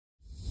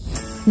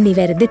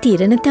නිවැරදි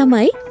තීරණ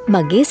තමයි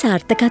මගේ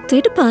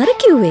සාර්ථකත්වයට පාර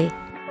කිව්වේ.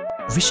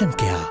 විෂන්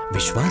කෙයා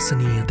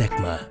විශ්වාසනීය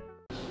දැක්ම.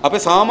 අපේ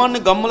සාමාන්‍ය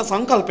ගම්වල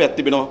සංකල්පයක්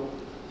තිබෙනවා.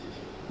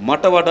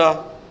 මට වඩා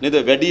නේද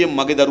වැඩියෙන්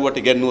මගේ දරුවට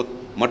ඉගෙනුවොත්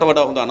මට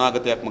වඩා හොඳ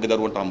අනාගතයක් මගේ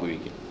දරුවන්ට හම්බ වෙයි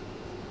කියලා.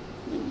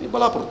 මේ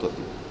බලාපොරොත්තුවක්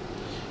තියෙනවා.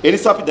 ඒ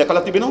නිසා අපි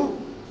දැකලා තිබෙනවා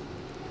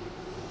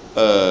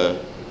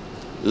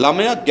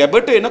ළමයා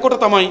ගැබට එනකොට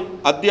තමයි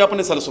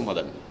අධ්‍යාපනයේ සැලසුම්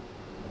හදන්නේ.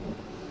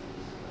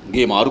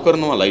 ගේ මාරු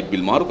කරනවා, ලයිට්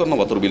බිල් මාරු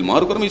කරනවා, වතුර බිල්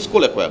මාරු කරනවා,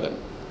 ඉස්කෝලයක් හොයාගන්න.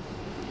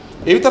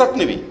 ඒ විතරක්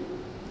නෙවෙයි.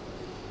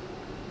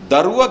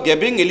 දරුවා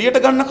ගැබෙන් එළියට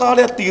ගන්න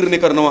කාලයක් තීරණය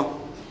කරනවා.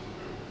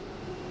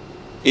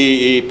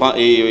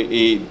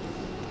 ඒ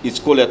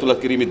ඉස්කෝලේ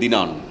ඇතුළත් කිරීමේ දින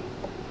අනුව.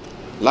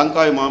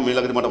 ලංකාවේ මම මේ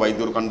ළඟදී මට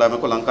වෛද්‍යවරු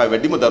කණ්ඩායමක් ලංකාවේ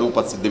වැඩිම දරුවෝ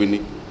උපත් සිද්ධ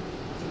වෙන්නේ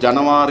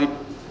ජනවාරි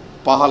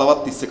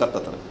 15වත් 31ත්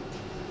අතර.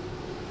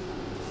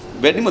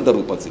 වැඩිම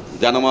දරුවෝ උපත් සිද්ධ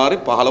ජනවාරි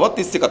 15වත්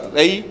 31ත් අතර.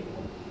 ඇයි?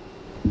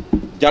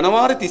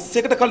 ජනවාරි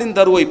 31කට කලින්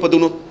දරුවා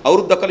ඉපදුනොත්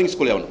අවුරුද්දක් කලින්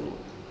ඉස්කෝලේ යවන්න පුළුවන්.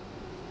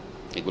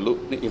 ඒගොල්ලෝ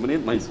එහෙම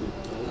නේද මයිස්?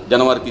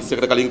 ජනවාරි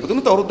 31කට කලින්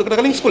ඉපදුනොත් අවුරුද්දකට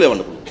කලින් ඉස්කෝලේ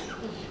යවන්න පුළුවන්.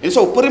 ඒ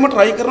නිසා උඩරිම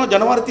try කරනවා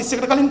ජනවාරි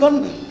 31කට කලින් ගන්න.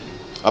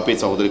 අපේ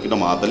සහෝදරයෙක් කියන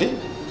මාතලේ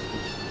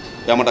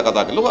යමට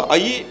කතා කළා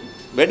අයියේ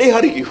වැඩේ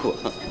හරි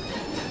කිව්වා.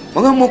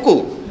 මම මොකෝ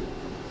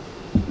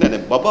නෑ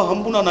බබා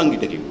හම්බුණා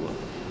නංගිට කිව්වා.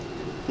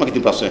 මගේ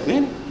ඉතින් ප්‍රශ්නයක්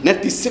නෑනේ. නෑ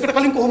 31කට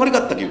කලින් කොහොම හරි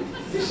ගත්තා කිව්වා.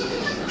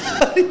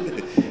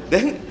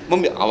 දැන්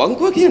මම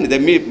අවංකව කියන්නේ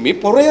දැන් මේ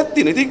පොරයක්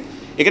තියෙන. ඉතින්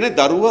ඒ කියන්නේ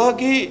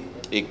දරුවාගේ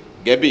ඒ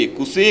ගැබේ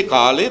කුසේ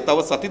කාලේ තව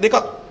සති දෙකක්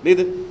නේද?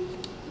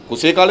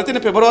 කුසේ කාලේ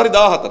තියෙන පෙබරවාරි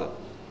 14.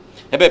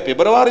 හැබැයි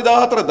පෙබරවාරි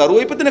 14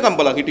 දරුවෝ ඉපදිනකම්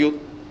බලන් හිටියොත්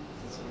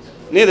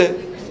නේද?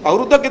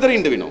 අවුරුද්දක් ගෙදර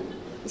ඉන්න වෙනවා.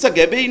 නිසා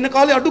ගැබේ ඉන්න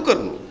කාලේ අඩු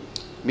කරනවා.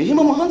 මෙහිම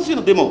මහන්සි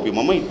වෙන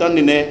දෙමව්පියෝ මම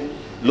හිතන්නේ නෑ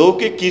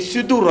ලෝකේ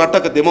කිසිදු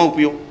රටක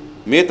දෙමව්පියෝ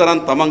මේ තරම්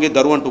තමන්ගේ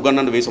දරුවන්ට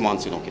උගන්වන්න වේස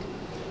මහන්සි වෙනවා කියලා.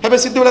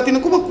 හැබැයි සිද්ධ වෙලා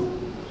තියෙන කුමක්ද?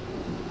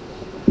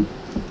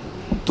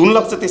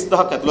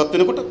 3,30,000ක් ඇතුළත්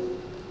වෙනකොට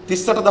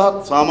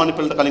 38,000ක් සාමාන්‍ය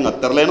පෙළට කලින්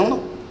අත්හැරලා යනවනම්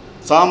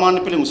සාමාන්‍ය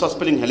පෙළෙන් උසස්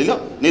පෙළෙන් හැලිලා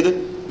නේද?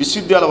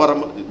 විශ්වවිද්‍යාල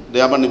වරම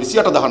යවන්නේ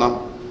 28,000 නම්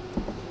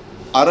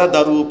අර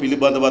දරුවෝ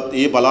පිළිබඳවත්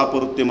ඒ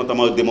බලාපොරොත්තුෙම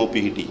තමයි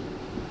දෙමව්පිය හිටියේ.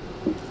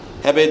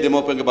 හැබැයි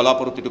දෙමව්පියන්ගේ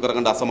බලාපොරොත්තු ඉටු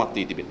කරගන්න අසමත්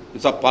වී තිබෙනවා.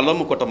 නිසා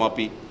පළමු කොටම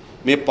අපි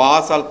මේ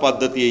පාසල්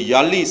පද්ධතියේ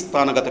යලි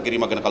ස්ථානගත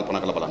කිරීම ගැන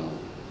කල්පනා කරලා බලන්න.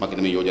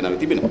 මගේ මේ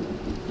යෝජනාවේ තිබෙනවා.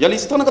 යලි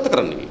ස්ථානගත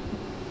කරන්න කිව්වේ.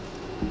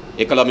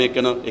 එක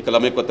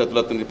ළමයෙක්වත්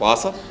ඇතුළත් වෙන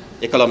පාසල්,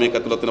 එක ළමයෙක්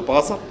ඇතුළත් වෙන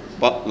පාසල්,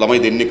 ළමයි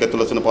දෙන්නෙක්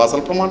ඇතුළත් වෙන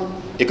පාසල් ප්‍රමාණය,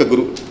 එක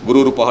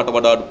ගුරුවරු 5ට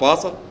වඩා අඩු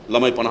පාසල්,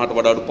 ළමයි 50ට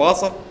වඩා අඩු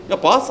පාසල්.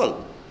 පාසල්.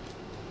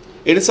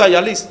 ඒ නිසා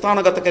යලි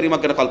ස්ථානගත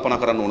කිරීමක් ගැන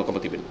කල්පනා කරන්න ඕනකම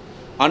තිබෙනවා.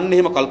 අන්න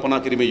එහෙම කල්පනා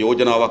කිරීමේ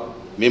යෝජනාවක්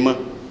මෙම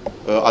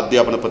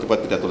අධ්‍යාපන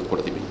ප්‍රතිපත්තියට ඇතුළත්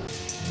කොට තිබෙනවා.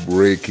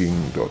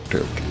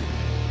 Breaking.lk